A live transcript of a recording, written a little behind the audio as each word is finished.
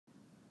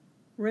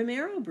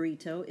Romero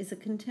Britto is a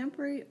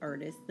contemporary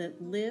artist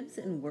that lives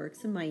and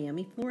works in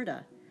Miami,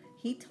 Florida.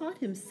 He taught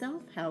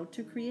himself how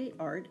to create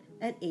art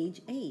at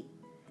age 8.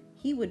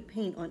 He would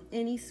paint on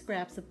any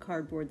scraps of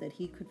cardboard that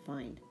he could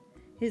find.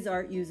 His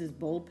art uses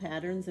bold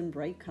patterns and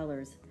bright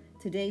colors.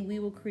 Today we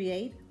will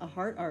create a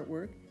heart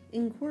artwork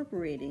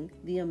incorporating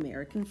the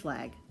American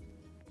flag.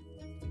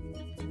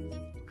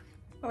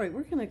 All right,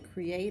 we're going to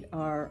create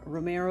our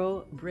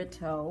Romero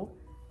Britto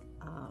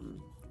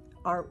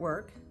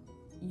artwork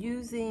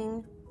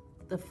using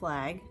the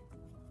flag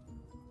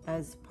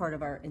as part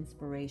of our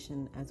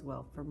inspiration as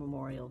well for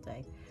Memorial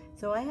Day.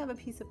 So I have a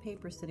piece of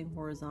paper sitting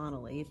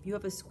horizontally. If you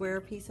have a square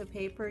piece of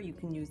paper, you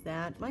can use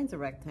that. Mine's a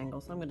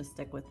rectangle, so I'm going to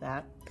stick with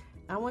that.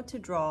 I want to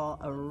draw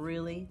a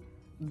really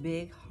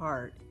big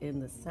heart in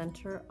the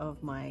center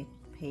of my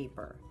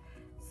paper.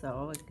 So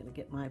I'm going to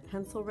get my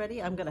pencil ready.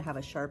 I'm going to have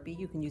a Sharpie.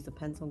 You can use a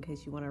pencil in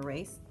case you want to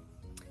erase.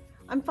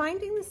 I'm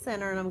finding the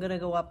center and I'm going to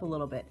go up a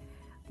little bit.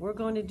 We're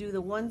going to do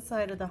the one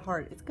side of the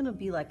heart. It's going to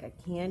be like a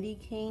candy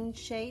cane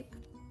shape.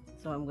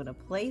 So I'm going to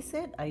place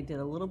it. I did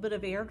a little bit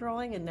of air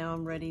drawing and now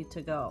I'm ready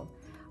to go.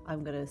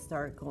 I'm going to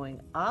start going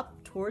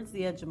up towards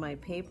the edge of my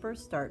paper,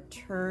 start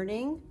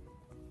turning,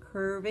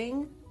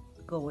 curving,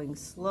 going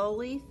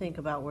slowly. Think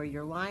about where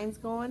your line's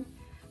going,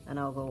 and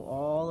I'll go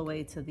all the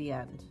way to the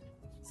end.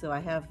 So I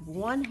have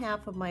one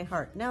half of my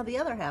heart. Now the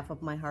other half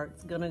of my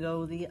heart's going to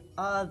go the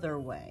other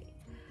way.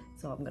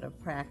 So I'm going to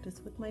practice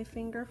with my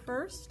finger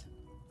first.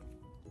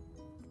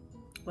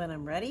 When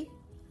I'm ready,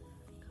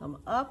 come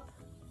up,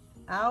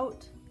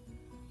 out,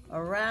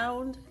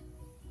 around,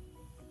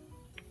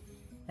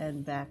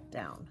 and back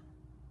down.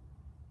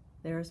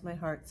 There's my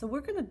heart. So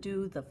we're going to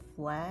do the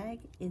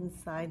flag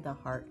inside the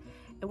heart.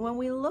 And when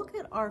we look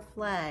at our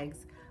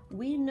flags,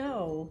 we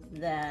know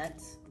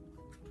that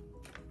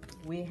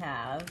we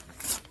have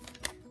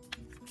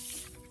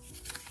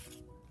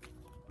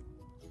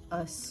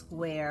a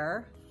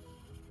square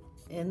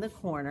in the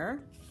corner,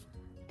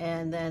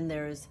 and then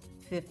there's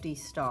 50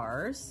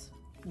 stars,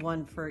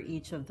 one for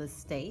each of the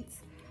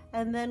states.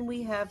 And then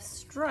we have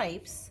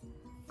stripes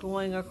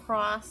going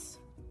across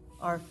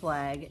our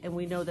flag, and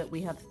we know that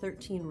we have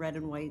 13 red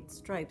and white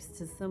stripes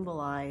to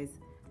symbolize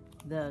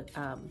the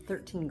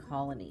 13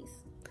 colonies.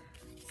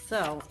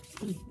 So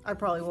I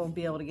probably won't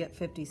be able to get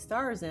 50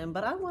 stars in,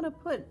 but I want to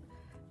put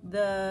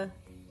the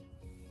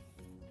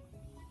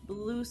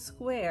blue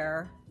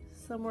square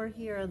somewhere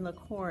here in the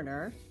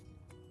corner,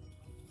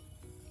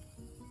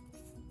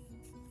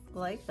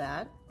 like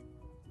that.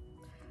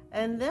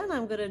 And then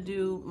I'm going to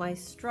do my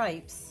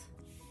stripes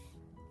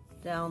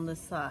down the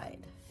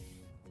side.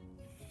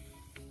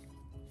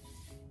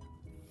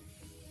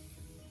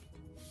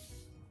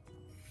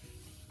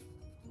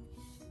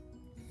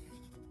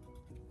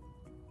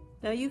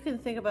 Now you can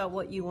think about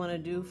what you want to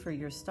do for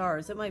your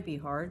stars. It might be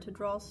hard to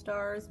draw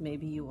stars.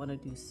 Maybe you want to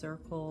do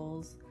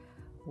circles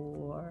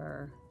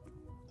or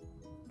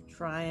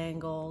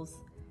triangles.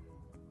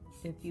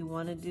 If you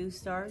want to do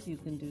stars, you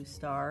can do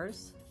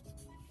stars.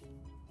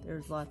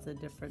 There's lots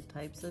of different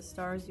types of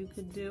stars you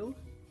could do.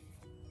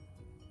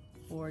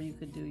 Or you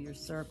could do your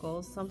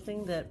circles,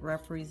 something that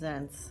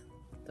represents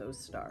those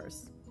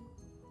stars.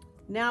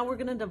 Now we're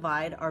going to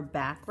divide our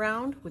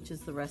background, which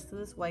is the rest of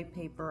this white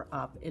paper,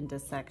 up into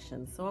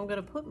sections. So I'm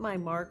going to put my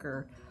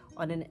marker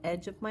on an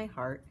edge of my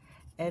heart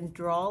and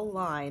draw a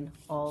line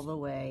all the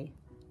way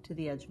to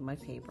the edge of my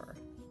paper.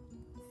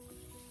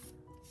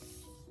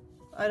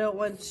 I don't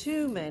want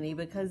too many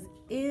because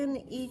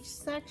in each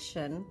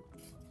section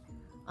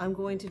I'm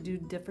going to do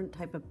different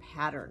type of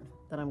pattern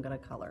that I'm going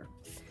to color.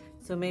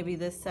 So maybe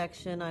this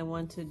section I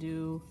want to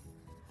do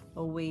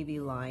a wavy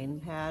line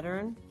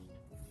pattern.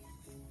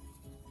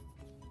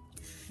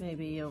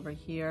 Maybe over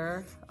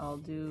here I'll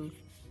do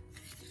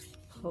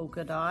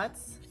polka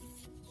dots.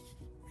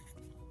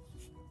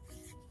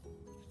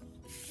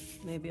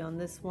 Maybe on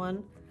this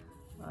one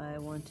I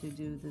want to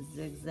do the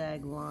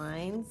zigzag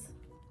lines.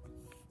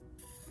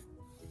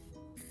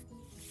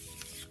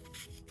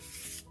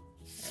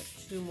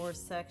 Two more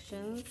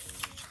sections.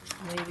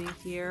 Maybe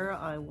here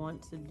I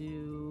want to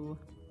do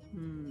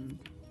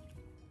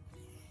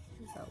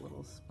got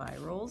little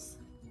spirals.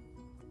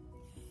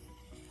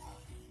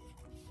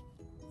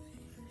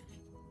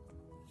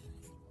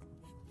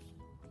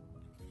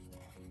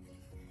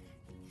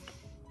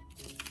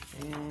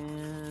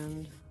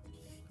 And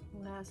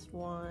last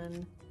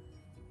one.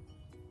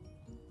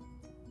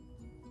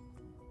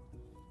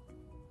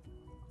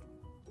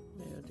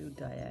 Maybe I'll do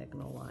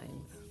diagonal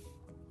lines.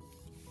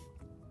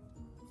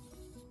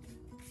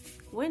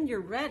 When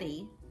you're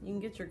ready, you can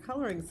get your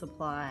coloring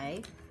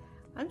supply.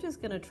 I'm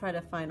just going to try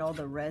to find all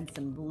the reds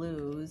and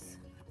blues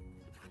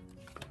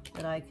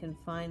that I can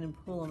find and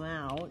pull them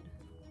out.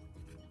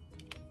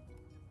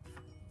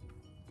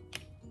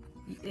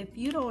 If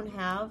you don't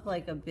have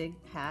like a big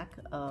pack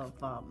of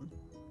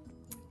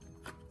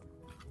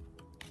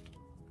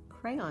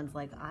crayons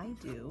like I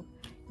do,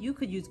 you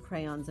could use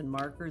crayons and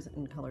markers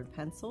and colored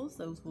pencils.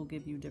 Those will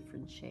give you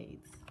different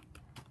shades.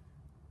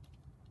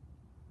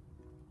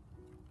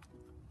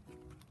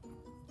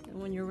 And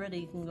when you're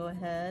ready, you can go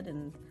ahead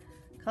and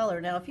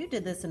color. Now, if you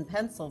did this in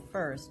pencil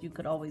first, you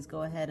could always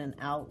go ahead and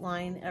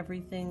outline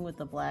everything with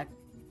the black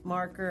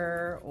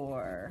marker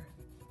or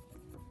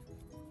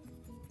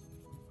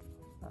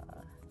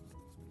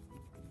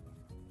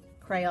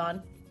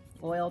crayon,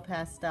 oil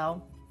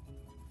pastel.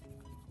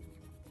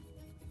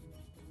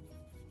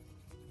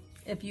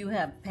 If you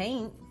have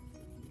paint,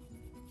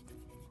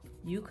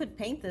 you could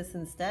paint this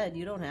instead.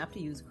 You don't have to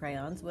use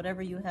crayons.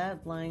 Whatever you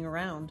have lying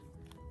around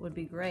would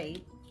be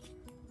great.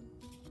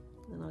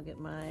 And I'll get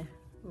my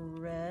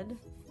red.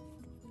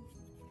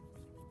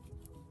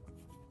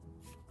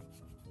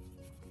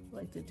 I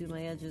like to do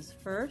my edges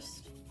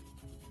first.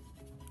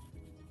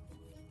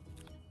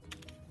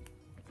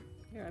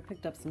 Here, I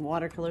picked up some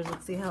watercolors.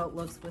 Let's see how it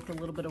looks with a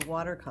little bit of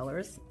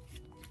watercolors.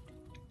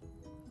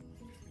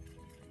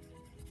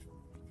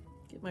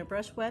 Get my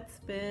brush wet,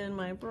 spin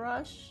my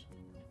brush.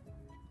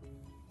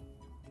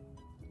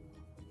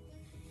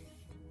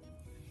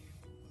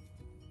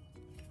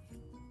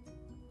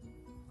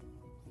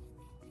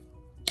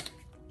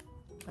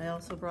 I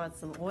also brought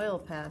some oil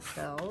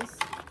pastels.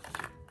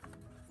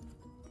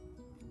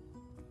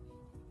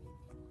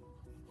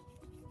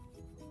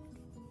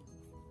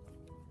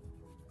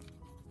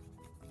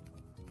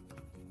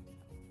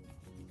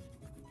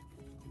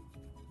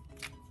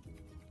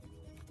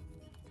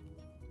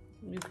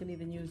 You can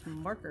even use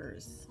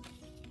markers.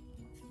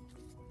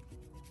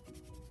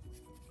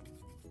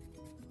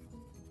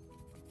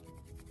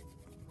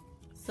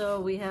 So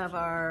we have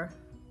our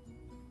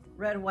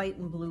red, white,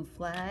 and blue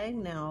flag.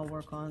 Now I'll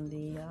work on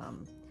the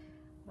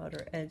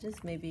outer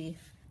edges. Maybe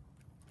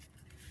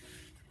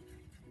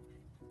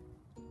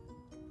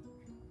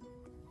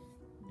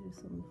do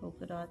some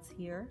polka dots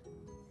here.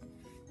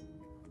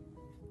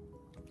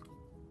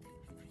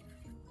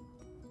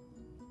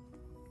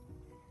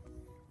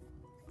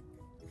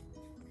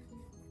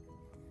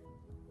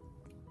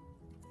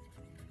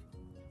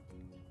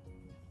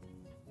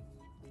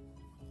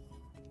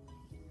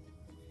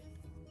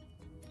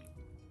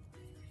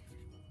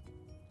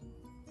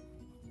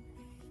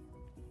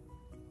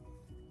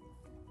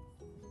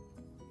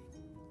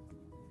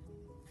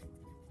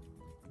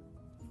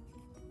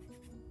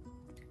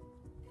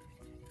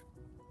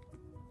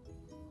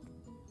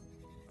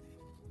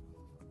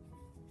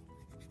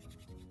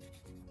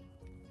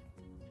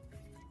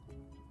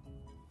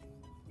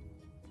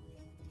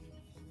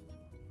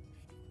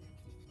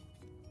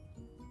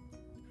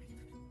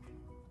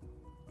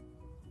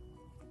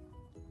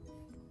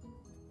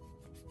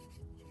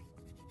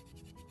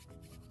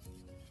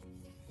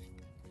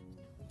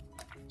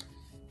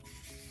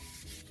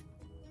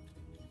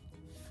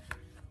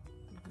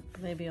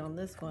 Maybe on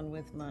this one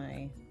with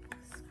my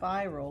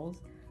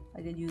spirals,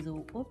 I could use a,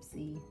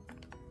 whoopsie,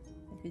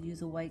 I could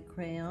use a white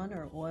crayon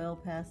or oil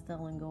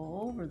pastel and go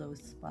over those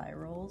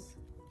spirals.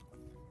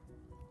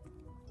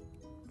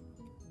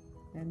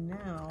 And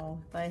now,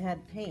 if I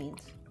had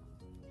paint,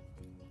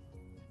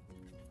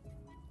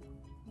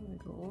 I'm gonna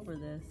go over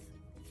this.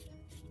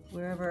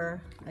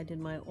 Wherever I did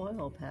my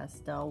oil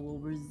pastel will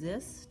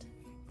resist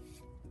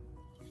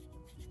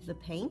the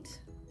paint,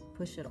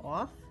 push it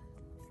off,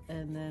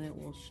 and then it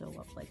will show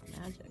up like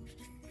magic.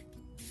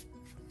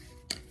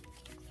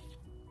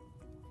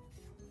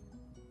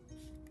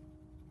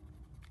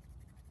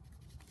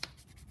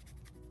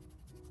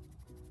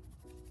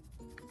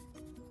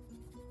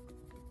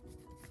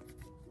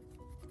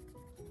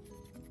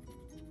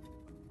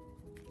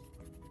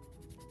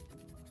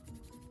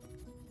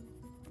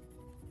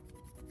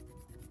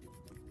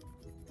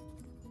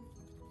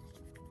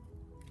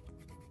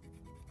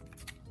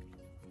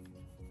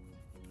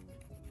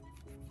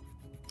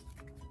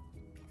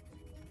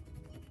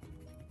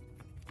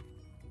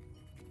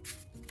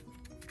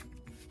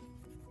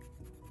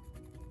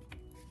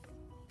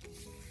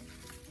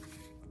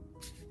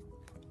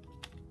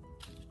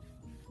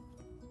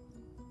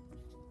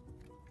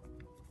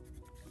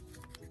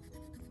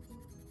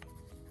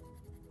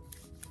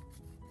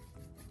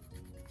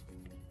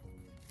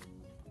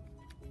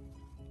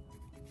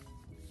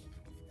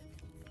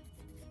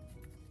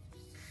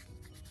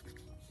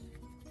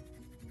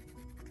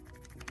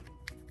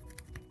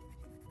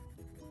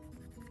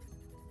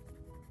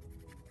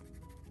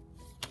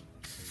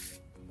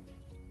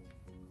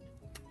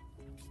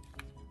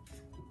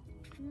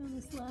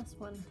 And this last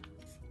one.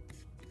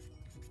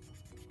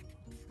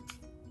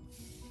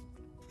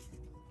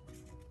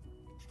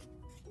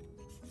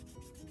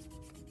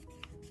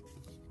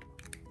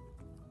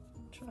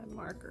 Try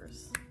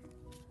markers.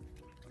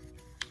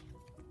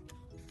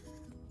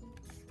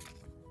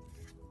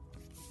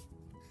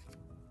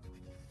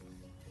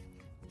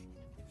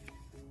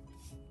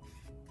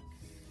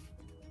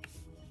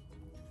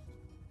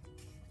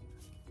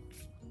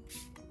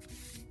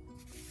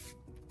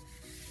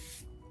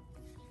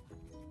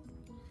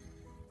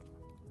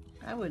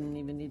 I wouldn't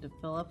even need to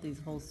fill up these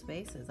whole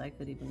spaces. I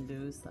could even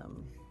do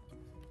some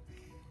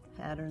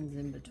patterns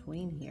in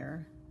between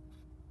here.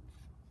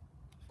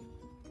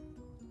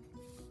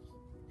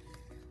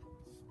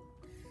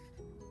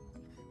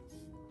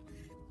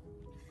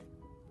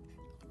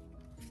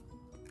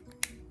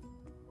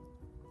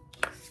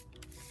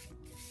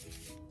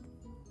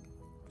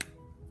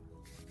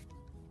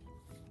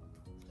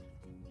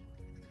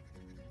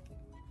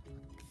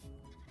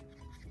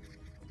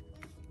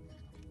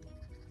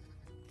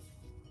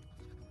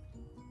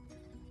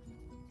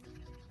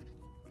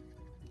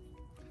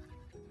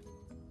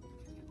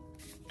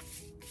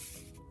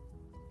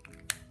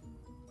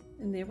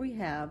 And there we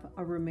have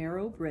a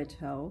Romero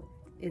Britto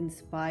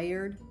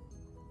inspired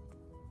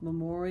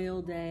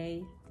Memorial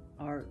Day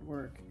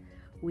artwork.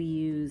 We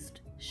used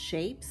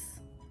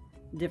shapes,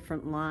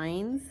 different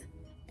lines,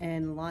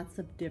 and lots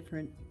of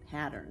different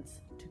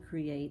patterns to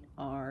create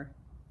our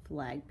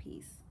flag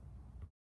piece.